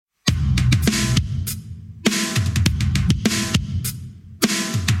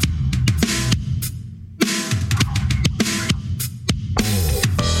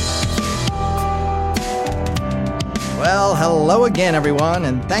Hello again, everyone,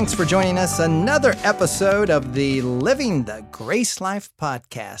 and thanks for joining us. Another episode of the Living the Grace Life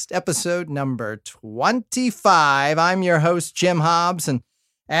podcast, episode number 25. I'm your host, Jim Hobbs, and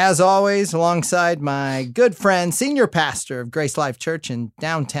as always, alongside my good friend, senior pastor of Grace Life Church in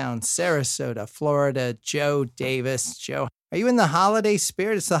downtown Sarasota, Florida, Joe Davis. Joe, are you in the holiday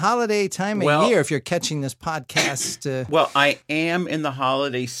spirit? It's the holiday time of year if you're catching this podcast. Well, I am in the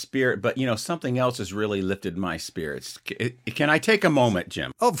holiday spirit, but, something else has really lifted my spirits. Can I take a moment,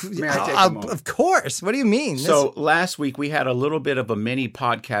 Jim? Oh, of course. What do you mean? So last week we had a little bit of a mini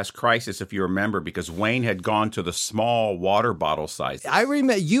podcast crisis, if you remember, because Wayne had gone to the small water bottle size. I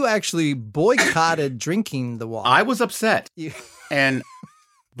remember you actually boycotted drinking the water. I was upset.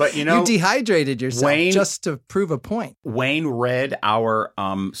 But you dehydrated yourself just to prove a point. Wayne read our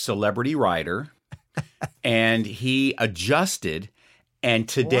celebrity writer, and he adjusted. And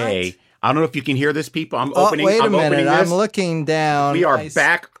today, What? I don't know if you can hear this, people. I'm opening. Wait a minute! Opening this. I'm looking down. We are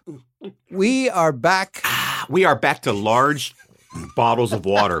back. We are back. We are back to large bottles of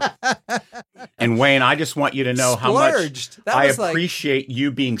water. And Wayne, I just want you to know how much I appreciate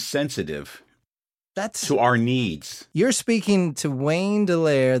you being sensitive. To our needs. You're speaking to Wayne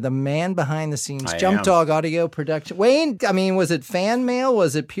Dallaire, the man behind the scenes, I Jump am. Dog Audio Production. Wayne, was it fan mail?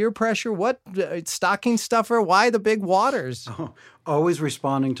 Was it peer pressure? What? Stocking stuffer? Why the big waters? Oh, always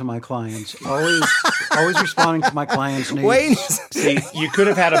responding to my clients. Always responding to my clients' needs. Wayne, see, you could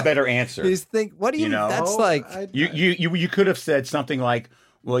have had a better answer. What do you? That's You could have said something like,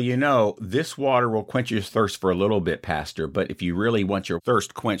 well, this water will quench your thirst for a little bit, Pastor, but if you really want your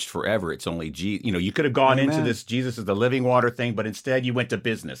thirst quenched forever, it's only Jesus. You could have gone into this Jesus is the living water thing, but instead you went to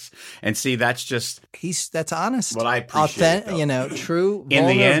business. And see, that's just... That's honest. Well, I appreciate it. True in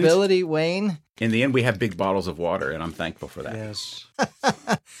vulnerability, the end, Wayne. In the end, we have big bottles of water, and I'm thankful for that. Yes.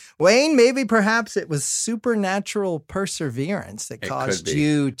 Wayne, perhaps it was supernatural perseverance that caused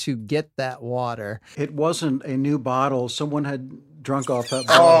you to get that water. It wasn't a new bottle. Someone had drunk off that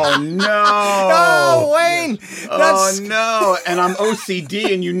bottle. Oh, no. Oh, Wayne. Oh, no. And I'm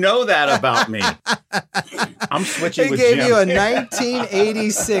OCD, and you know that about me. I'm switching with Jim. He gave you a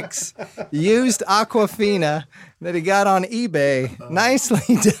 1986 used Aquafina that he got on eBay.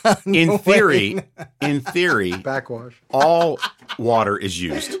 Nicely done. In theory, backwash. All water is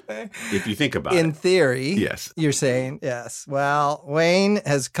used, if you think about it. In theory, yes. You're saying, yes. Well, Wayne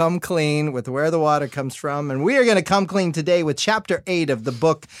has come clean with where the water comes from, and we are going to come clean today with chapter 8 of the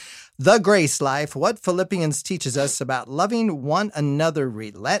book, The Grace Life, what Philippians teaches us about loving one another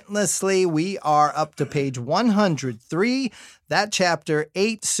relentlessly. We are up to page 103, that chapter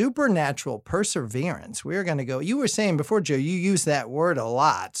 8, supernatural perseverance. We're going to go, you were saying before, Joe, you use that word a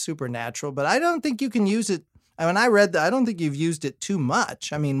lot, supernatural, but I don't think you can use it. When I read that, I don't think you've used it too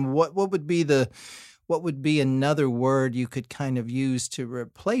much. I mean, what would be another word you could kind of use to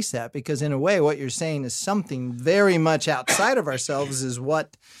replace that? Because in a way, what you're saying is something very much outside of ourselves is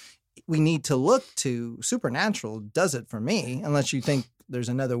what we need to look to. Supernatural does it for me, unless you think there's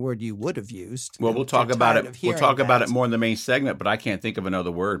another word you would have used. Well, we'll talk about it. We'll talk about it more in the main segment, but I can't think of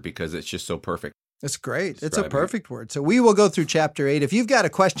another word because it's just so perfect. It's great. It's a perfect word. So we will go through chapter 8. If you've got a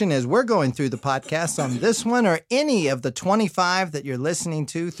question as we're going through the podcast on this one or any of the 25 that you're listening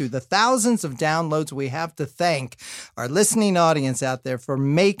to through the thousands of downloads, we have to thank our listening audience out there for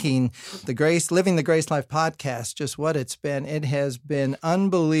making Living the Grace Life podcast just what it's been. It has been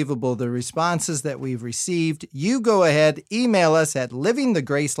unbelievable, the responses that we've received. You go ahead, email us at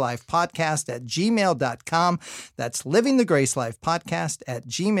livingthegracelifepodcast@gmail.com. That's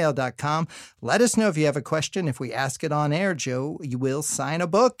livingthegracelifepodcast@gmail.com. Let us know if you have a question. If we ask it on air, Joe, you will sign a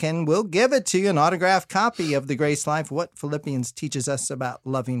book and we'll give it to you, an autographed copy of The Grace Life, what Philippians teaches us about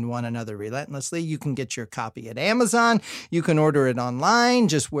loving one another relentlessly. You can get your copy at Amazon. You can order it online,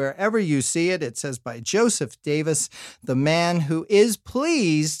 just wherever you see it. It says by Joseph Davis, the man who is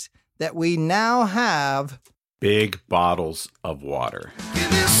pleased that we now have big bottles of water. Give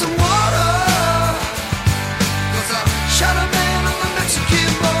me some water, 'cause I shot a man on the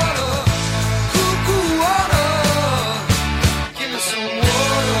Mexican border.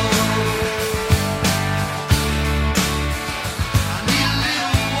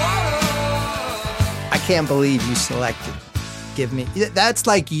 I can't believe you selected Give Me. That's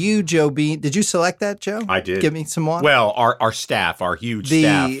like you, Joe Bean. Did you select that, Joe? I did. Give Me Some Water? Well, our staff, our huge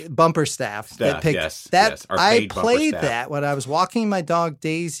staff. The bumper staff. That picked, yes. That, our I paid played bumper staff. that when I was walking my dog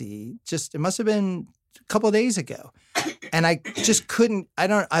Daisy. It must have been a couple of days ago. And I just couldn't,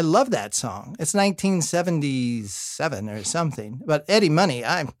 I love that song. It's 1977 or something. But Eddie Money,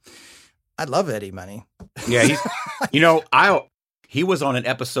 I love Eddie Money. Yeah, he was on an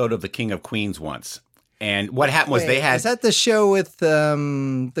episode of The King of Queens once. And what happened was Wait, they had is that the show with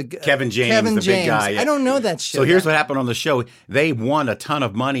Kevin James, the big guy. I don't know that show. So here's what happened on the show. They won a ton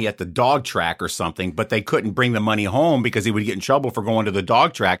of money at the dog track or something, but they couldn't bring the money home because he would get in trouble for going to the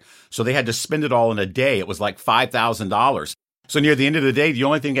dog track. So they had to spend it all in a day. It was like $5,000. So near the end of the day, the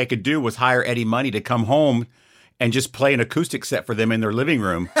only thing they could do was hire Eddie Money to come home and just play an acoustic set for them in their living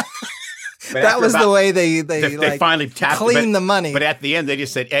room. That was the way they finally tapped cleaned the money. But at the end, they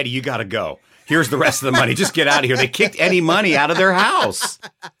just said, Eddie, you got to go. Here's the rest of the money. Just get out of here. They kicked Eddie Money out of their house.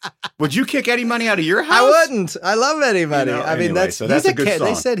 Would you kick Eddie Money out of your house? I wouldn't. I love Eddie Money. I mean, that's a good song.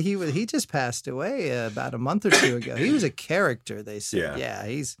 They said he just passed away about a month or two ago. He was a character, they said. Yeah,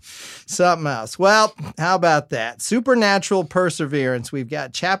 he's something else. Well, how about that? Supernatural perseverance. We've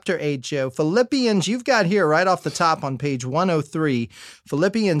got chapter 8, Joe. Philippians, you've got here right off the top on page 103,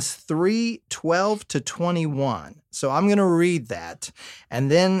 Philippians 3:12-21. So I'm going to read that,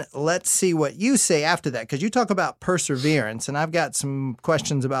 and then let's see what you say after that, because you talk about perseverance, and I've got some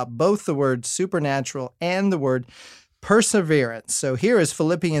questions about both the word supernatural and the word perseverance. So here is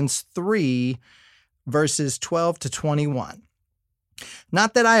Philippians 3, verses 12-21.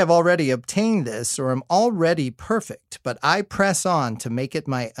 Not that I have already obtained this or am already perfect, but I press on to make it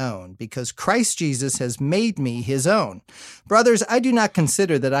my own, because Christ Jesus has made me his own. Brothers, I do not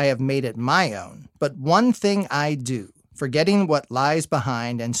consider that I have made it my own, but one thing I do, forgetting what lies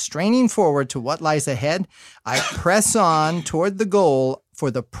behind and straining forward to what lies ahead, I press on toward the goal for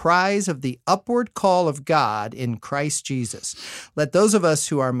the prize of the upward call of God in Christ Jesus. Let those of us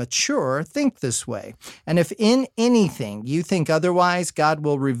who are mature think this way. And if in anything you think otherwise, God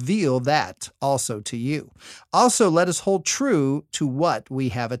will reveal that also to you. Also, let us hold true to what we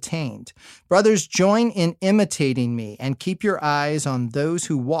have attained. Brothers, join in imitating me and keep your eyes on those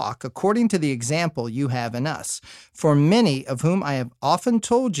who walk according to the example you have in us. For many of whom I have often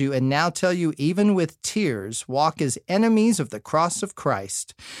told you and now tell you even with tears, walk as enemies of the cross of Christ.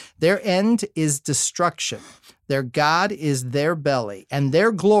 Their end is destruction. Their God is their belly, and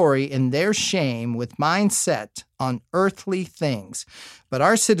their glory in their shame, with mind set on earthly things. But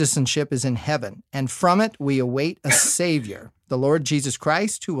our citizenship is in heaven, and from it we await a Savior, the Lord Jesus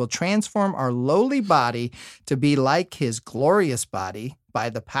Christ, who will transform our lowly body to be like his glorious body by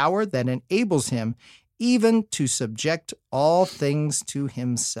the power that enables him even to subject all things to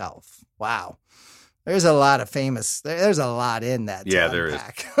himself. Wow. There's a lot in that. Yeah, there is.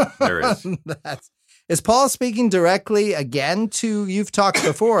 There is. Is Paul speaking directly again to, you've talked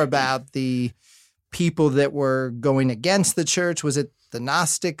before about the people that were going against the church. Was it the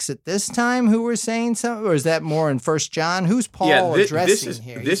Gnostics at this time who were saying something, or is that more in 1 John? Who's Paul addressing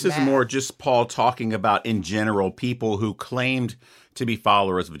here? This is more just Paul talking about, in general, people who claimed to be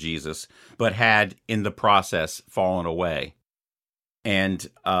followers of Jesus, but had in the process fallen away. And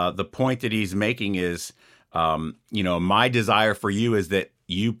the point that he's making is, my desire for you is that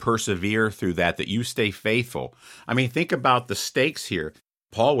you persevere through that you stay faithful. I mean, think about the stakes here.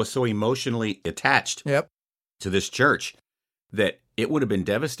 Paul was so emotionally attached to this church that it would have been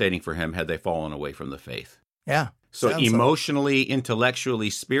devastating for him had they fallen away from the faith. Yeah. So emotionally, intellectually,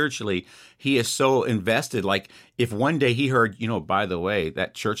 spiritually, he is so invested. Like if one day he heard, by the way,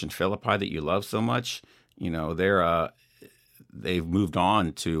 that church in Philippi that you love so much, they've moved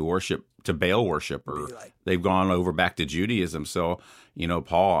on to worship, to Baal worship, or they've gone over back to Judaism. So,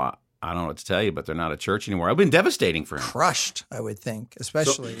 Paul, I don't know what to tell you, but they're not a church anymore. It's been devastating for him. Crushed, I would think,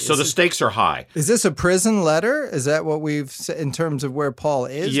 especially. So the stakes are high. Is this a prison letter? Is that what we've said in terms of where Paul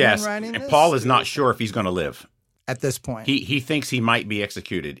is when writing this? And Paul is not sure if he's going to live. At this point. He thinks he might be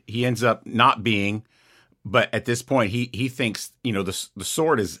executed. He ends up not being. But at this point, he thinks, the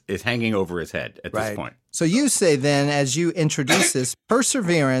sword is hanging over his head at this point. So you say then, as you introduce this,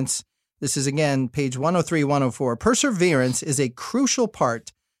 perseverance, this is again, page 103, 104, perseverance is a crucial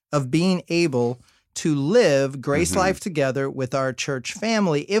part of being able to live grace life together with our church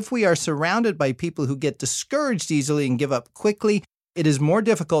family. If we are surrounded by people who get discouraged easily and give up quickly, it is more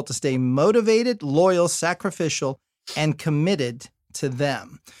difficult to stay motivated, loyal, sacrificial, and committed to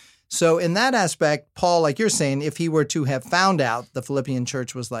them. So in that aspect, Paul, like you're saying, if he were to have found out the Philippian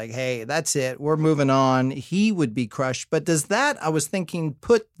church was like, hey, that's it, we're moving on, he would be crushed. But does that, I was thinking,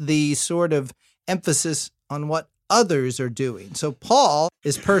 put the sort of emphasis on what others are doing? So Paul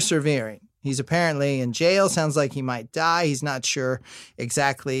is persevering. He's apparently in jail. Sounds like he might die. He's not sure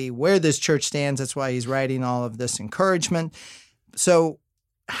exactly where this church stands. That's why he's writing all of this encouragement. So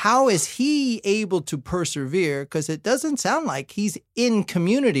how is he able to persevere? Because it doesn't sound like he's in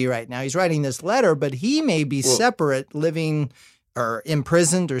community right now. He's writing this letter, but he may be separate, living or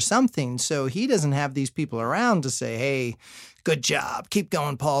imprisoned or something. So he doesn't have these people around to say, hey, good job, keep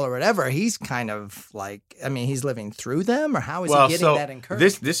going, Paul, or whatever. He's kind of like, I mean, he's living through them, or how is he getting that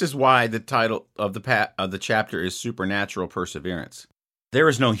encouragement? This is why the title of the chapter is Supernatural Perseverance. There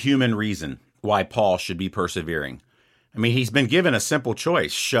is no human reason why Paul should be persevering. I mean, he's been given a simple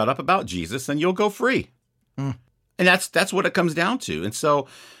choice: shut up about Jesus, and you'll go free. And that's what it comes down to. And so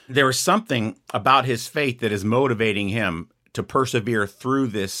there is something about his faith that is motivating him to persevere through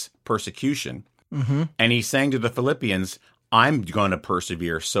this persecution. Mm-hmm. And he's saying to the Philippians, I'm going to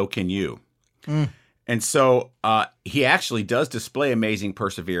persevere, so can you. And so he actually does display amazing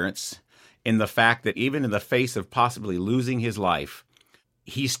perseverance in the fact that even in the face of possibly losing his life,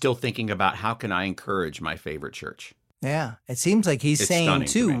 he's still thinking about how can I encourage my favorite church. Yeah, it seems like he's saying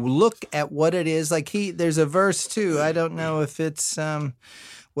too, look at what it is. Like there's a verse too. I don't know if it's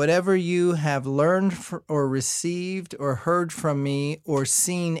whatever you have learned or received or heard from me or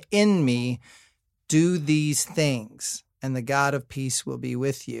seen in me, do these things, and the God of peace will be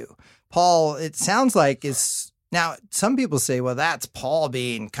with you. Paul, it sounds like now some people say, well, that's Paul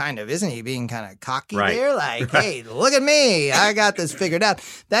being isn't he being kind of cocky there? Like, hey, look at me, I got this figured out.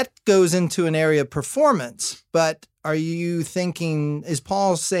 That goes into an area of performance, but are you thinking, is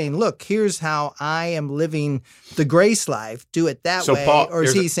Paul saying, look, here's how I am living the grace life, do it that way? Paul, or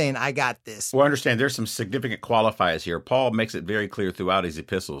is he saying, I got this? Well, understand, there's some significant qualifiers here. Paul makes it very clear throughout his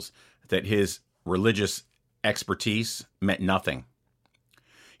epistles that his religious expertise meant nothing.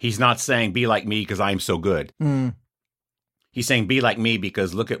 He's not saying, be like me because I'm so good. He's saying, be like me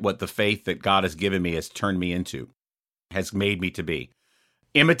because look at what the faith that God has given me has turned me into, has made me to be.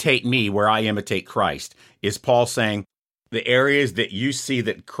 Imitate me where I imitate Christ. Is Paul saying the areas that you see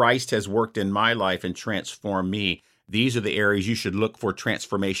that Christ has worked in my life and transformed me, these are the areas you should look for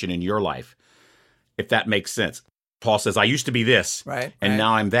transformation in your life, if that makes sense. Paul says, I used to be this, and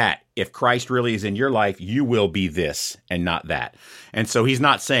now I'm that. If Christ really is in your life, you will be this and not that. And so he's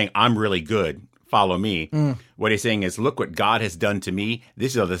not saying, I'm really good, follow me. What he's saying is, look what God has done to me.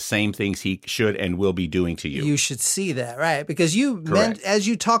 These are the same things he should and will be doing to you. You should see that, right? Because as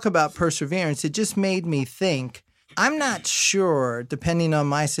you talk about perseverance, it just made me think, I'm not sure, depending on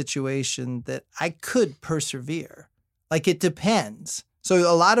my situation, that I could persevere. Like, it depends. So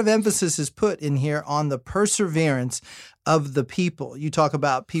a lot of emphasis is put in here on the perseverance of the people. You talk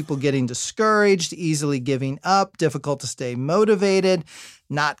about people getting discouraged, easily giving up, difficult to stay motivated,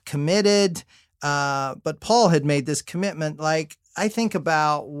 not committed. But Paul had made this commitment. Like, I think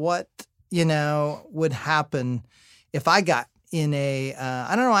about what, would happen if I got in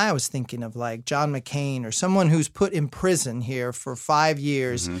I don't know, I was thinking of like John McCain or someone who's put in prison here for 5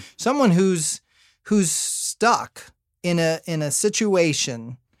 years, someone who's stuck in a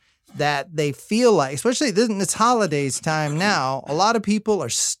situation that they feel like, especially in this holidays time now, a lot of people are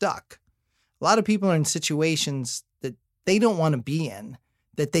stuck. A lot of people are in situations that they don't want to be in,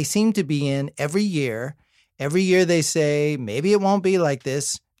 that they seem to be in every year. Every year they say, maybe it won't be like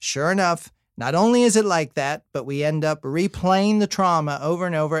this. Sure enough, not only is it like that, but we end up replaying the trauma over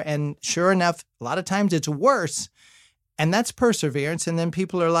and over. And sure enough, a lot of times it's worse. And that's perseverance. And then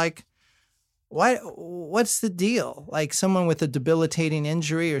people are like, what's the deal? Like someone with a debilitating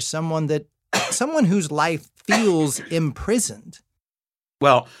injury or someone whose life feels imprisoned.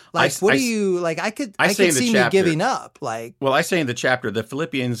 Well, like, I could see me giving up. Like, well, I say in the chapter, the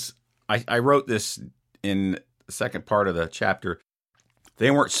Philippians, I wrote this in the second part of the chapter. They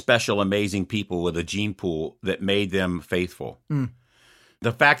weren't special, amazing people with a gene pool that made them faithful.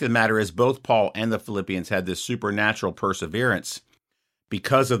 The fact of the matter is both Paul and the Philippians had this supernatural perseverance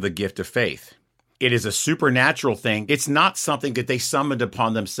because of the gift of faith. It is a supernatural thing. It's not something that they summoned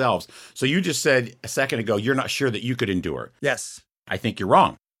upon themselves. So you just said a second ago, you're not sure that you could endure. Yes. I think you're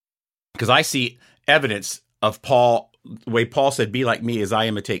wrong. Because I see evidence of Paul, the way Paul said, be like me as I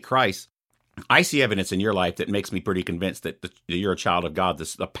imitate Christ. I see evidence in your life that makes me pretty convinced that you're a child of God.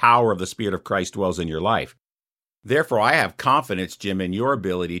 The power of the Spirit of Christ dwells in your life. Therefore, I have confidence, Jim, in your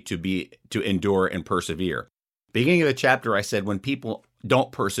ability to endure and persevere. Beginning of the chapter, I said when people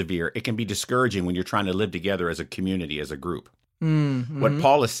don't persevere, it can be discouraging when you're trying to live together as a community, as a group. What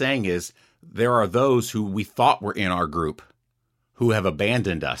Paul is saying is there are those who we thought were in our group who have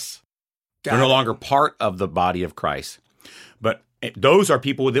abandoned us. They're no longer part of the body of Christ. But those are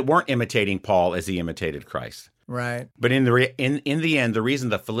people that weren't imitating Paul as he imitated Christ. Right. But in the end, the reason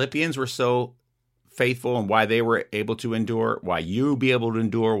the Philippians were so faithful and why they were able to endure, why you'll be able to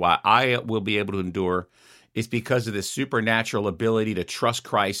endure, why I will be able to endure, is because of this supernatural ability to trust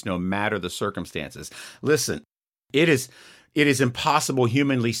Christ no matter the circumstances. Listen, it is impossible,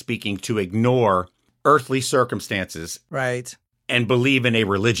 humanly speaking, to ignore earthly circumstances. Right. and believe in a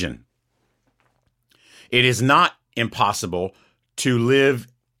religion. It is not impossible to live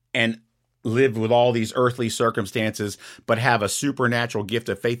with all these earthly circumstances, but have a supernatural gift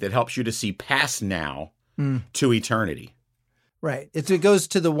of faith that helps you to see past now to eternity. Right. It goes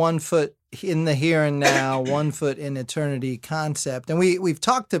to the 1 foot in the here and now, 1 foot in eternity concept. And we've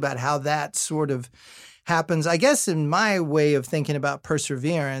talked about how that sort of happens. I guess in my way of thinking about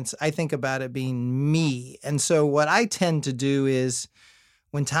perseverance, I think about it being me. And so what I tend to do is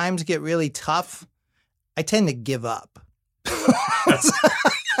when times get really tough, I tend to give up.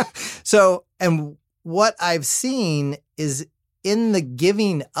 So, and what I've seen is in the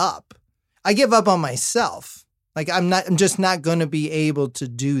giving up, I give up on myself. Like I'm just not going to be able to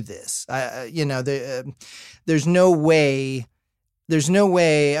do this. There's no way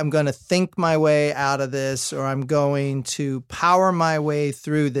I'm going to think my way out of this, or I'm going to power my way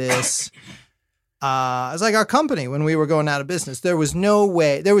through this. It's like our company when we were going out of business. There was no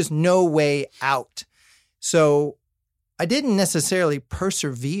way out. So I didn't necessarily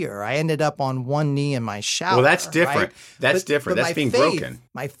persevere. I ended up on one knee in my shower. Well, that's different. Right? That's different. That's being broken.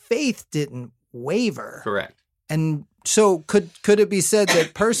 My faith didn't waver. Correct. And so could it be said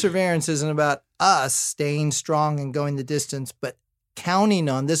that perseverance isn't about us staying strong and going the distance, but counting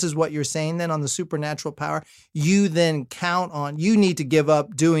on, this is what you're saying then, on the supernatural power, you then count on, you need to give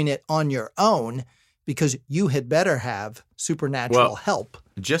up doing it on your own because you had better have supernatural help.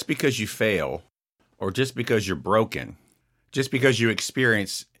 Just because you fail or just because you're broken, just because you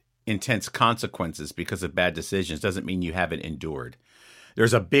experience intense consequences because of bad decisions doesn't mean you haven't endured.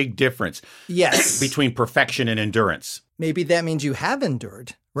 There's a big difference between perfection and endurance. Maybe that means you have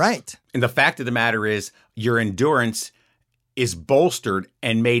endured, right? And the fact of the matter is your endurance is bolstered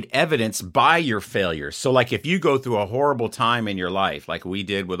and made evidence by your failures. So like if you go through a horrible time in your life, like we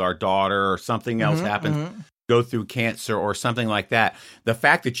did with our daughter or something else happened, go through cancer or something like that, the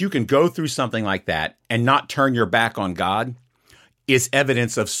fact that you can go through something like that and not turn your back on God is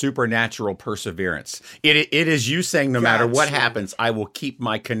evidence of supernatural perseverance. It is you saying, no matter what happens, I will keep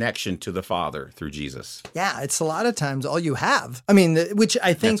my connection to the Father through Jesus. Yeah, it's a lot of times all you have. I mean, which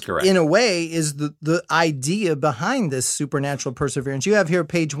I think in a way is the idea behind this supernatural perseverance. You have here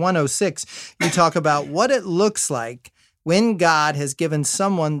page 106, you talk about what it looks like when God has given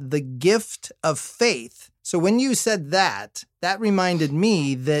someone the gift of faith. So when you said that reminded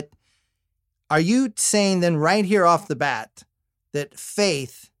me that, are you saying then right here off the bat that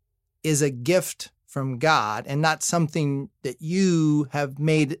faith is a gift from God and not something that you have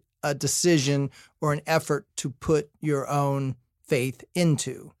made a decision or an effort to put your own faith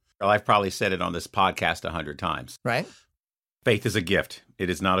into? Well, I've probably said it on this podcast 100 times. Right? Faith is a gift. It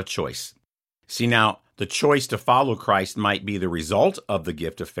is not a choice. See, now, the choice to follow Christ might be the result of the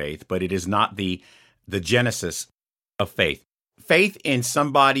gift of faith, but it is not the genesis of faith. Faith in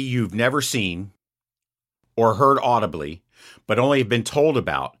somebody you've never seen or heard audibly, but only have been told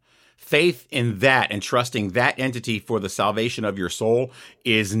about. Faith in that and trusting that entity for the salvation of your soul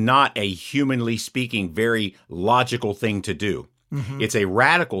is not a, humanly speaking, very logical thing to do. It's a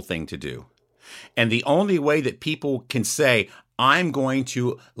radical thing to do. And the only way that people can say, I'm going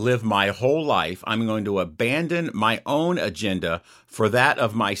to live my whole life, I'm going to abandon my own agenda for that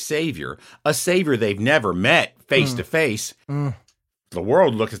of my Savior, a Savior they've never met face to face, the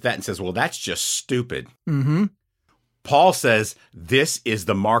world looks at that and says, well, that's just stupid. Paul says this is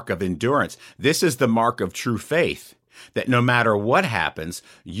the mark of endurance. This is the mark of true faith, that no matter what happens,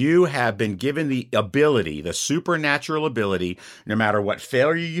 you have been given the ability, the supernatural ability, no matter what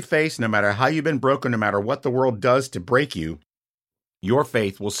failure you face, no matter how you've been broken, no matter what the world does to break you, your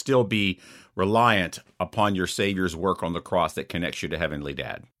faith will still be reliant upon your Savior's work on the cross that connects you to Heavenly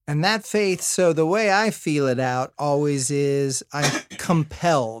Dad. And that faith, so the way I feel it out always is I'm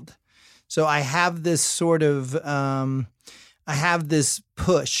compelled. So I have this sort of, I have this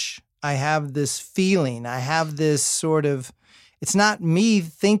push, I have this feeling, I have this sort of, it's not me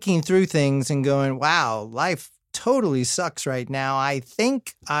thinking through things and going, wow, life totally sucks right now. I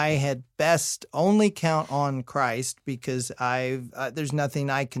think I had best only count on Christ because there's nothing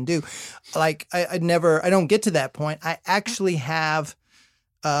I can do. Like I don't get to that point. I actually have,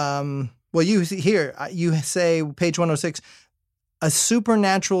 well, you say page 106, a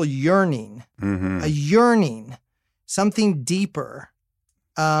supernatural yearning, a yearning, something deeper,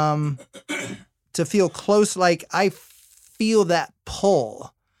 to feel close. Like I feel that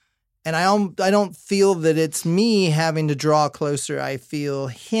pull, and I don't feel that it's me having to draw closer. I feel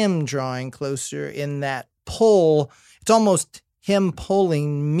him drawing closer in that pull. It's almost him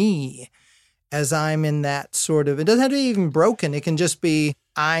pulling me as I'm in that sort of. It doesn't have to be even broken. It can just be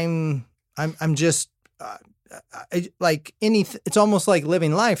I'm just. like it's almost like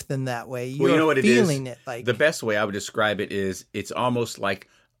living life then that way. You're Well, you know what it is? feeling it like The best way I would describe it is it's almost like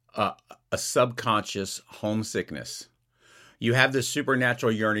a subconscious homesickness. You have this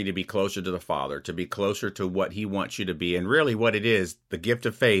supernatural yearning to be closer to the Father, to be closer to what He wants you to be. And really what it is, the gift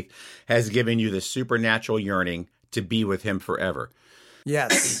of faith has given you this supernatural yearning to be with Him forever.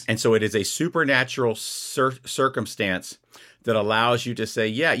 Yes. And so it is a supernatural circumstance that allows you to say,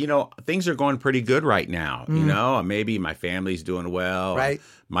 yeah, things are going pretty good right now. Maybe my family's doing well. Right.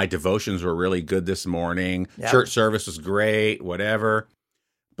 My devotions were really good this morning. Yep. Church service was great, whatever.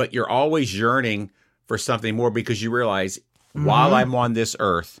 But you're always yearning for something more because you realize while I'm on this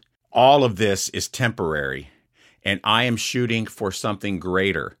earth, all of this is temporary and I am shooting for something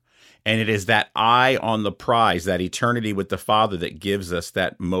greater. And it is that eye on the prize, that eternity with the Father, that gives us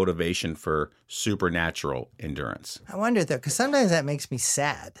that motivation for supernatural endurance. I wonder though, because sometimes that makes me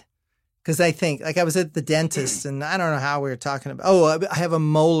sad. Because I think, like I was at the dentist and I don't know how we were talking about, I have a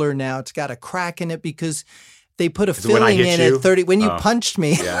molar now. It's got a crack in it because they put a filling in at 30. When you punched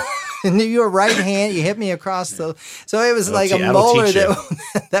me, Yeah. and your right hand, you hit me across the, so it was like a That'll molar teach you.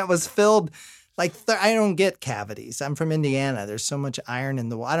 that was filled. Like, I don't get cavities. I'm from Indiana. There's so much iron in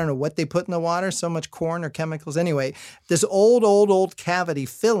the water. I don't know what they put in the water, so much corn or chemicals. Anyway, this old cavity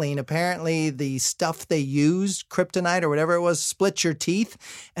filling, apparently the stuff they used, kryptonite or whatever it was, split your teeth.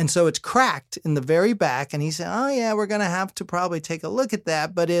 And so it's cracked in the very back. And he said, oh, yeah, we're going to have to probably take a look at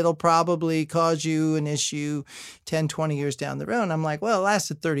that, but it'll probably cause you an issue 10, 20 years down the road. And I'm like, well, it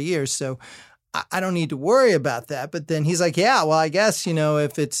lasted 30 years, so I don't need to worry about that. But then he's like, yeah, well, I guess,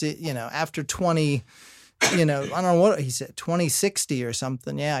 if it's, after 20, I don't know what he said, 2060 or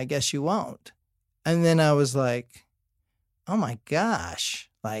something. Yeah, I guess you won't. And then I was like, oh my gosh.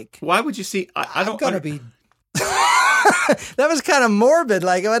 Like, Why would you see? I don't. I'm going to be, that was kind of morbid.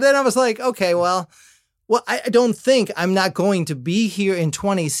 Like, but then I was like, okay, well, I don't think I'm not going to be here in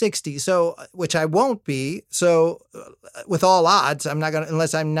 2060, so which I won't be. So with all odds, I'm not going to,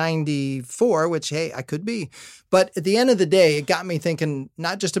 unless I'm 94, which, hey, I could be. But at the end of the day, it got me thinking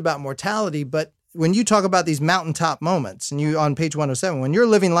not just about mortality, but when you talk about these mountaintop moments, and you on page 107, when you're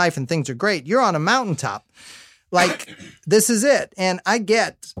living life and things are great, you're on a mountaintop. Like, this is it. And I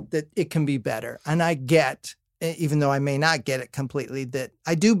get that it can be better. And I get, even though I may not get it completely, that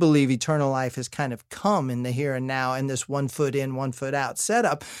I do believe eternal life has kind of come in the here and now in this 1 foot in, 1 foot out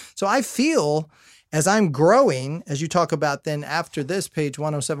setup. So I feel as I'm growing, as you talk about then after this, page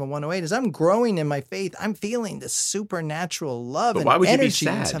 107, 108, as I'm growing in my faith, I'm feeling this supernatural love But and why would you be energy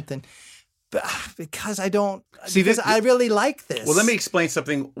and sad? something. But because I don't, See, because this- I really like this. Well, let me explain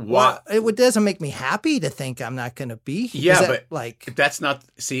something. Well, it doesn't make me happy to think I'm not going to be here. Yeah, Is that, but like, that's not.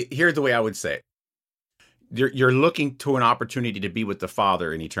 See, here's the way I would say it. You're looking to an opportunity to be with the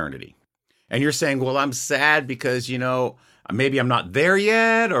Father in eternity, and you're saying, "Well, I'm sad because maybe I'm not there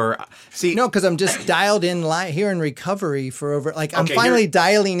yet." Or see, no, because I'm just dialed in here in recovery for over. Like, I'm Okay, finally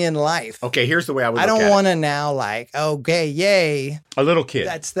dialing in life. Okay, here's the way I would. I look don't at want to now like, okay, yay, it. A little kid.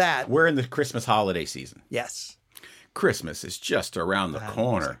 that's that. We're in the Christmas holiday season. Yes, Christmas is just around the It's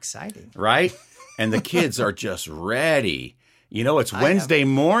corner, exciting. right? And the kids are just ready. It's Wednesday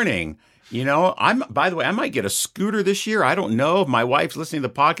morning. By the way, I might get a scooter this year. I don't know if my wife's listening to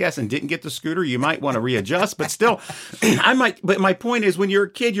the podcast and didn't get the scooter. You might want to readjust, but still, I might. But my point is, when you're a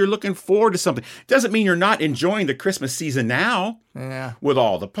kid, you're looking forward to something. Doesn't mean you're not enjoying the Christmas season now. Yeah. With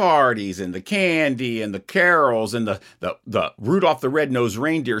all the parties and the candy and the carols and the Rudolph the Red-Nosed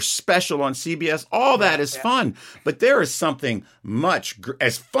Reindeer special on CBS, all that is fun. But there is something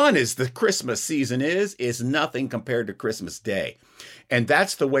as fun as the Christmas season is nothing compared to Christmas Day. And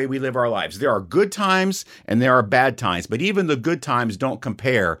that's the way we live our lives. There are good times and there are bad times, but even the good times don't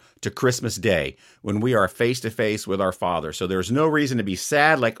compare to Christmas Day when we are face to face with our Father. So there's no reason to be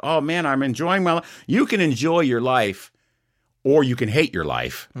sad, like, oh man, I'm enjoying my life. You can enjoy your life, or you can hate your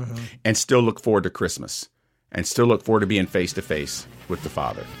life and still look forward to Christmas and still look forward to being face to face with the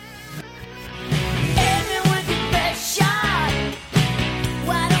Father. Hit me with your best shot.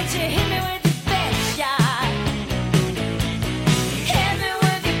 Why don't you hit me with your best shot? Hit me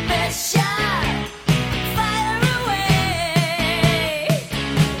with your best shot. Fire away.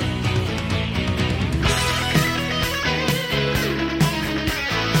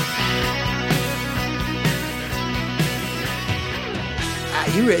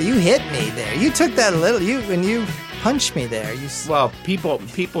 You hit me there. You took that when you punched me there. Well, people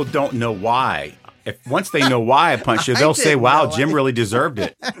don't know why. If once they know why I punched you, I they'll say, didn't wow, know. Jim really deserved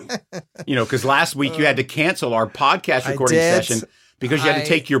it. Because last week you had to cancel our podcast I recording did. session because you had to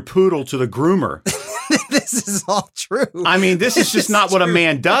take your poodle to the groomer. This is all true. I mean, this is just not what a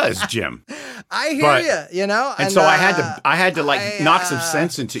man does, Jim. I hear But- you. You know, And so I had to like knock some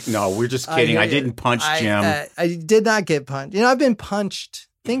sense into. No, we're just kidding. I hear you. didn't punch Jim. I did not get punched. You know, I've been punched.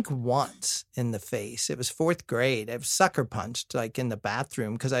 I think once in the face. It was 4th grade. I was sucker punched like in the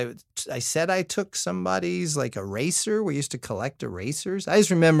bathroom because I said I took somebody's like eraser. We used to collect erasers. I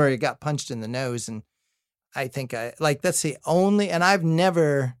just remember I got punched in the nose, and I think that's the only. And I've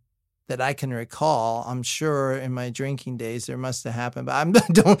never that I can recall. I'm sure in my drinking days there must have happened, but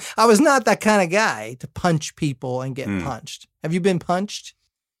I was not that kind of guy to punch people and get punched. Have you been punched?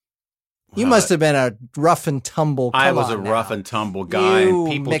 You must have been a rough and tumble. I was a rough and tumble guy, You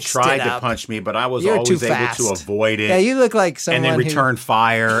and people mixed tried it to up. punch me, but I was You're always too able fast. to avoid it Yeah, you look like someone and then who- return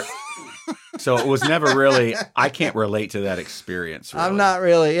fire. So it was never really. I can't relate to that experience. Really. I'm not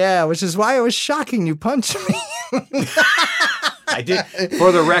really, which is why it was shocking you punched me. I did.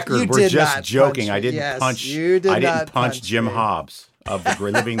 For the record, You we're did just not joking. punch I me. didn't Yes, punch. you did I didn't not punch punch Jim me. Hobbs of the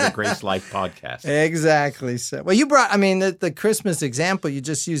Living the Grace Life podcast. Exactly. So, well, you brought, the Christmas example you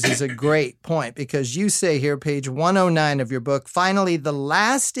just used is a great point because you say here, page 109 of your book, finally, the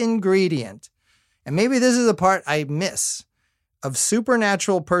last ingredient, and maybe this is the part I miss, of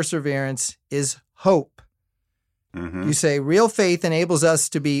supernatural perseverance is hope. Mm-hmm. You say real faith enables us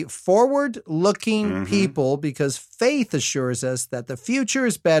to be forward-looking Mm-hmm. people because faith assures us that the future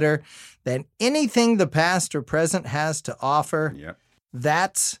is better than anything the past or present has to offer. Yep.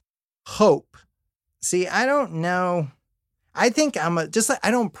 That's hope. See, I don't know. I think just like I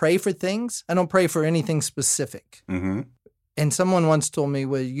don't pray for things. I don't pray for anything specific. Mm-hmm. And someone once told me,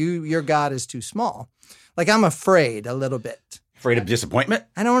 well, your God is too small. Like I'm afraid a little bit. Afraid of disappointment?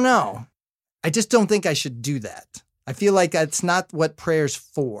 I don't know. I just don't think I should do that. I feel like that's not what prayer's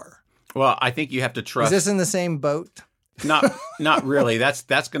for. Well, I think you have to trust. Is this in the same boat? Not really. That's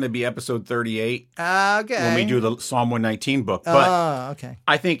going to be episode 38 Okay. when we do the Psalm 119 book. But Oh, okay.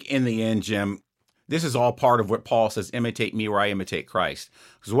 I think in the end, Jim, this is all part of what Paul says, imitate me where I imitate Christ.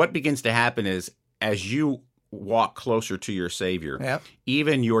 Because what begins to happen is as you walk closer to your Savior, Yep.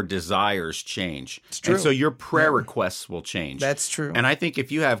 even your desires change. It's true. And so your prayer requests will change. That's true. And I think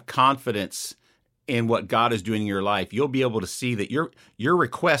if you have confidence in what God is doing in your life, you'll be able to see that your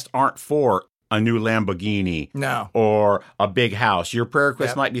requests aren't for a new Lamborghini No. or a big house. Your prayer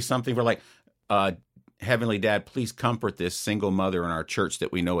request Yep. might be something for like, Heavenly Dad, please comfort this single mother in our church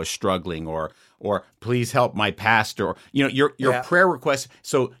that we know is struggling, or please help my pastor. Or, your Yeah. prayer request.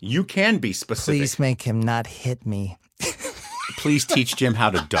 So you can be specific. Please make him not hit me. Please teach Jim how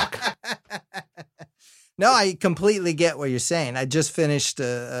to duck. No, I completely get what you're saying. I just finished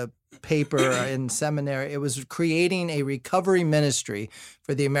a paper in seminary. It was creating a recovery ministry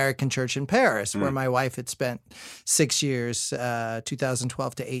for the American Church in Paris, where my wife had spent 6 years,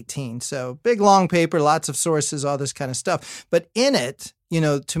 2012 to 18. So big, long paper, lots of sources, all this kind of stuff. But in it,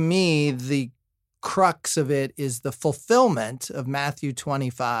 to me, the crux of it is the fulfillment of Matthew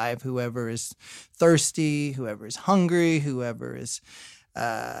 25. Whoever is thirsty, whoever is hungry, whoever is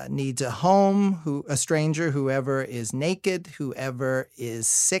needs a home, a stranger, whoever is naked, whoever is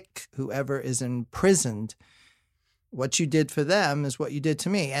sick, whoever is imprisoned. What you did for them is what you did to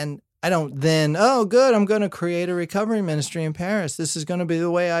me. And I don't then, oh, good, I'm going to create a recovery ministry in Paris. This is going to be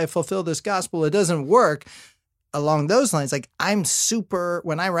the way I fulfill this gospel. It doesn't work along those lines. Like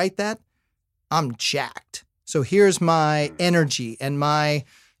when I write that, I'm jacked. So here's my energy and my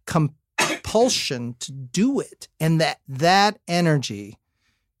compulsion to do it. And that energy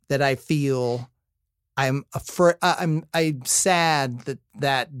that I feel, I'm sad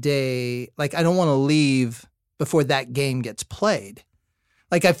that day, like I don't want to leave before that game gets played.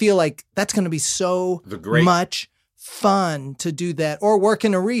 Like I feel like that's going to be so much fun to do that, or work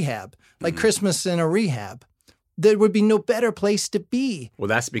in a rehab, like Christmas in a rehab. There would be no better place to be. Well,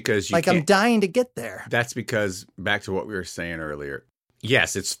 that's because I'm dying to get there. That's because, back to what we were saying earlier,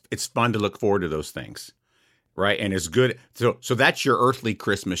 yes, it's fun to look forward to those things, right? And it's good. So that's your earthly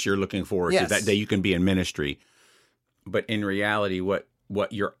Christmas you're looking forward to, that day you can be in ministry. But in reality, what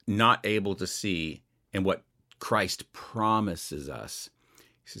you're not able to see and what Christ promises us,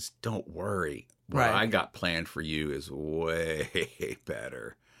 he says, don't worry. What I got planned for you is way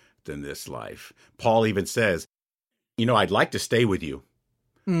better than this life. Paul even says, I'd like to stay with you,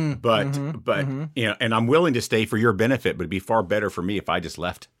 but and I'm willing to stay for your benefit, but it'd be far better for me if I just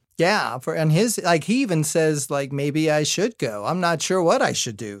left. Yeah, and his, like, he even says, like, maybe I should go. I'm not sure what I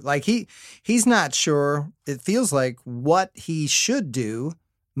should do. Like he's not sure. It feels like what he should do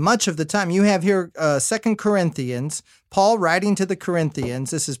much of the time. You have here 2 Corinthians, Paul writing to the Corinthians.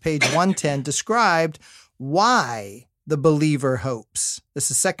 This is page 110, described why the believer hopes. This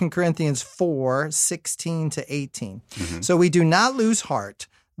is 2 Corinthians 4, 16 to 18. So we do not lose heart,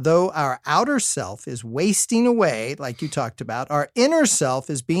 though our outer self is wasting away, like you talked about, our inner self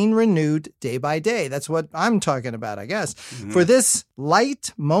is being renewed day by day. That's what I'm talking about, I guess. For this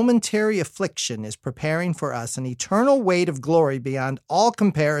light, momentary affliction is preparing for us an eternal weight of glory beyond all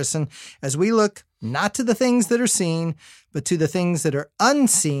comparison as we look not to the things that are seen, but to the things that are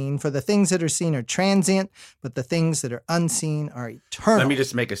unseen. For the things that are seen are transient, but the things that are unseen are eternal. Let me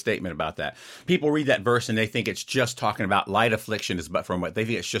just make a statement about that. People read that verse and they think it's just talking about light affliction, but from what they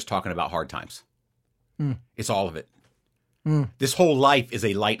think it's just talking about hard times. It's all of it. This whole life is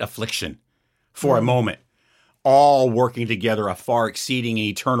a light affliction for a moment, all working together a far exceeding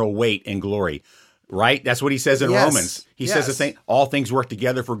eternal weight and glory. Right? That's what he says in Yes. Romans. He says the same, all things work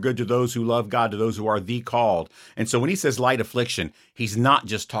together for good to those who love God, to those who are the called. And so when he says light affliction, he's not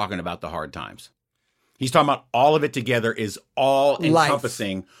just talking about the hard times. He's talking about all of it together is all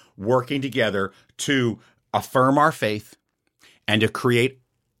encompassing, working together to affirm our faith and to create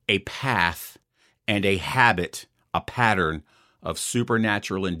a path and a habit, a pattern of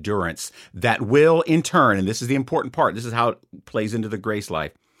supernatural endurance that will in turn, and this is the important part, this is how it plays into the grace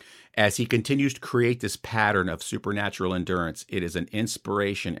life. As he continues to create this pattern of supernatural endurance, it is an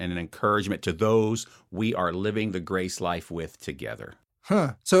inspiration and an encouragement to those we are living the grace life with together.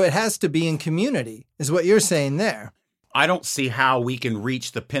 So it has to be in community, is what you're saying there. I don't see how we can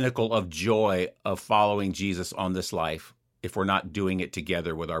reach the pinnacle of joy of following Jesus on this life if we're not doing it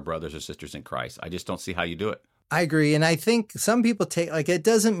together with our brothers or sisters in Christ. I just don't see how you do it. I agree. And I think some people it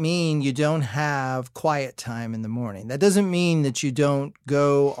doesn't mean you don't have quiet time in the morning. That doesn't mean that you don't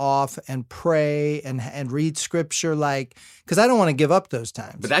go off and pray and read scripture, because I don't want to give up those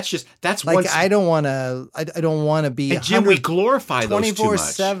times. But that's I don't want to be. And Jim, we glorify those too much.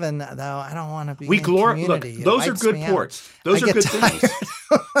 24/7 though. I don't want to be. We in glorify. Look, community. those are good ports. Those are good things.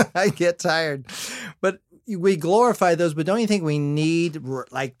 I get tired, but we glorify those. But don't you think we need Well,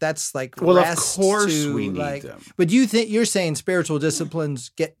 rest of course to, we need them. But you're saying spiritual disciplines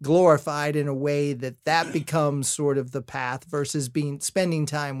get glorified in a way that becomes sort of the path versus spending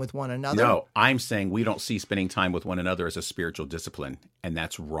time with one another? No, I'm saying we don't see spending time with one another as a spiritual discipline, and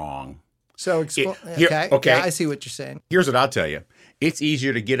that's wrong. So, okay. Yeah, I see what you're saying. Here's what I'll tell you. It's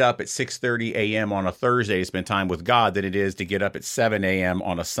easier to get up at 6:30 a.m. on a Thursday to spend time with God than it is to get up at 7 a.m.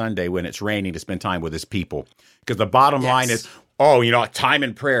 on a Sunday when it's raining to spend time with his people. Because the bottom line is, time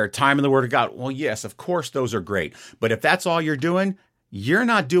in prayer, time in the Word of God. Well, yes, of course, those are great. But if that's all you're doing, you're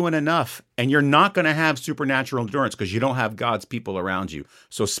not doing enough, and you're not going to have supernatural endurance because you don't have God's people around you.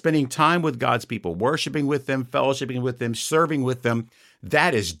 So spending time with God's people, worshiping with them, fellowshipping with them, serving with them,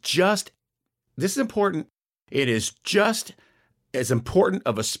 this is important. It is just as important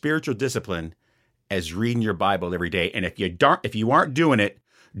of a spiritual discipline as reading your Bible every day. And if you aren't doing it,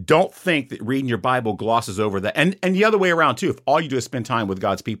 don't think that reading your Bible glosses over that. And the other way around too. If all you do is spend time with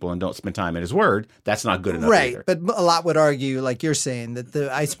God's people and don't spend time in his word, that's not good enough right. either. But a lot would argue, like you're saying, that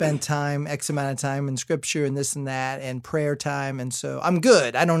I spend X amount of time in scripture and this and that and prayer time. And so I'm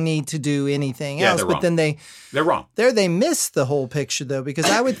good. I don't need to do anything else. They're But wrong. then They're wrong. they miss the whole picture though, because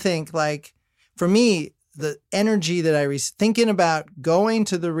I would think for me, the energy that I was thinking about going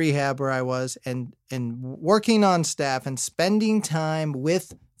to the rehab where I was and working on staff and spending time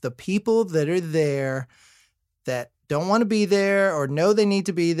with the people that are there that don't want to be there or know they need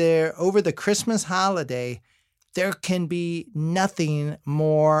to be there over the Christmas holiday, there can be nothing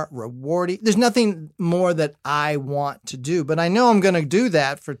more rewarding. There's nothing more that I want to do, but I know I'm going to do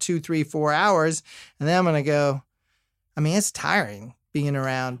that for 2, 3, 4 hours. And then I'm going to go, it's tiring being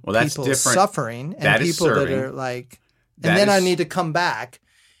around that's people different. suffering and That is people that serving. are and That then I is- need to come back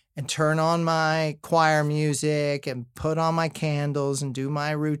and turn on my choir music and put on my candles and do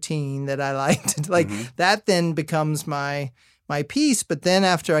my routine that I like to that then becomes my peace. But then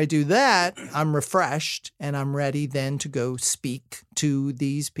after I do that, I'm refreshed and I'm ready then to go speak to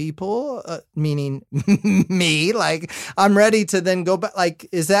these people, meaning me. I'm ready to then go back.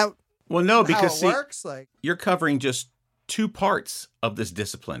 Is that Well, no, how because it works? you're covering just two parts of this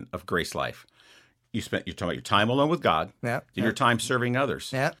discipline of grace life. You're talking about your time alone with God Yeah. and your time serving others.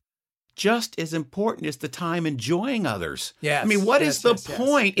 Yeah. Just as important is the time enjoying others. Yes, What yes, is the yes, yes,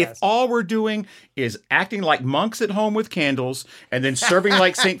 point yes. if all we're doing is acting like monks at home with candles and then serving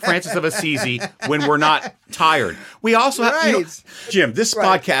like St. Francis of Assisi when we're not tired? We also have, Right. Jim, this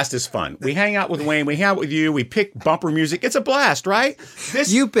Right. podcast is fun. We hang out with Wayne. We hang out with you. We pick bumper music. It's a blast, right?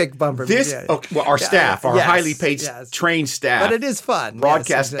 You pick bumper music. Our staff, our Yes, highly paid, yes. trained staff. But it is fun.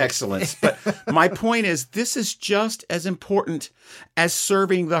 Broadcast Yes, exactly. excellence. But my point is, this is just as important as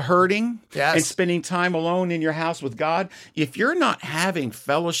serving the hurting Yes. and spending time alone in your house with God. If you're not having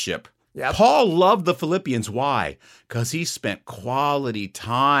fellowship Yep. Paul loved the Philippians. Why? Because he spent quality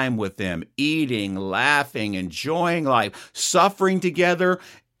time with them, eating, laughing, enjoying life, suffering together,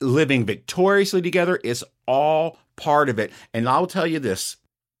 living victoriously together. It's all part of it. And I'll tell you this.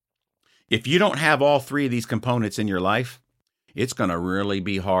 If you don't have all three of these components in your life, it's going to really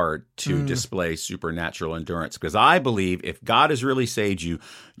be hard to display supernatural endurance, because I believe if God has really saved you,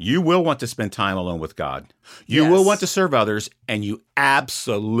 you will want to spend time alone with God. You will want to serve others, and you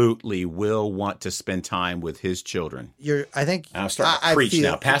absolutely will want to spend time with his children. I'm starting to preach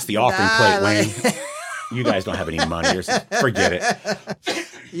now. Pass the offering plate, Wayne. You guys don't have any money. Forget it.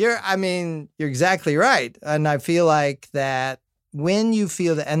 You're exactly right. And I feel like that when you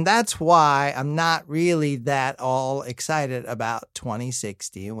feel that, and that's why I'm not really that all excited about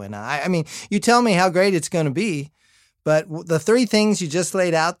 2060. When I mean, you tell me how great it's going to be, but the three things you just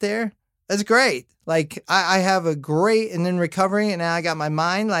laid out there, that's great. Like I have a great, and in recovery, and now I got my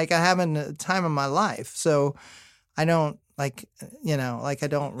mind, like I having a time of my life. So I don't I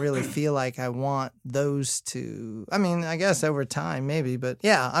don't really feel like I want those to, I mean, I guess over time maybe, but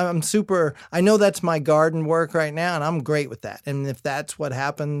yeah, I know that's my garden work right now, and I'm great with that. And if that's what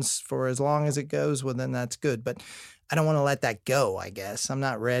happens for as long as it goes, well, then that's good. But I don't want to let that go, I guess. I'm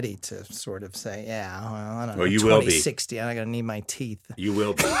not ready to sort of say, I don't know. You will be. 2060, I'm not going to need my teeth. You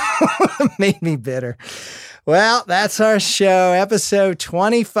will be. Made me bitter. Well, that's our show, episode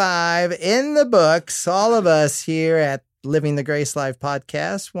 25 in the books. All of us here at Living the Grace Life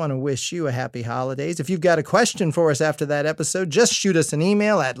podcast want to wish you a happy holidays. If you've got a question for us after that episode, just shoot us an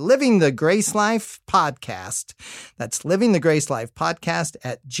email at livingthegracelifepodcast. That's livingthegracelifepodcast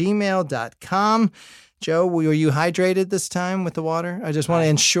at gmail.com. Joe, were you hydrated this time with the water? I just want to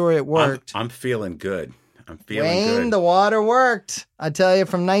ensure it worked. I'm feeling good. Wayne, good. The water worked. I tell you,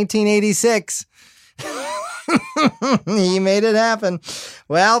 from 1986. He made it happen.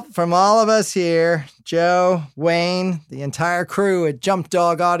 Well, from all of us here, Joe, Wayne, the entire crew at Jump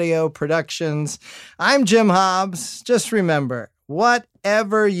Dog Audio Productions, I'm Jim Hobbs. Just remember,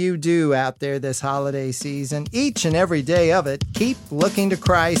 whatever you do out there this holiday season, each and every day of it, keep looking to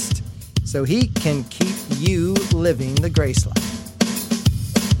Christ so he can keep you living the grace life.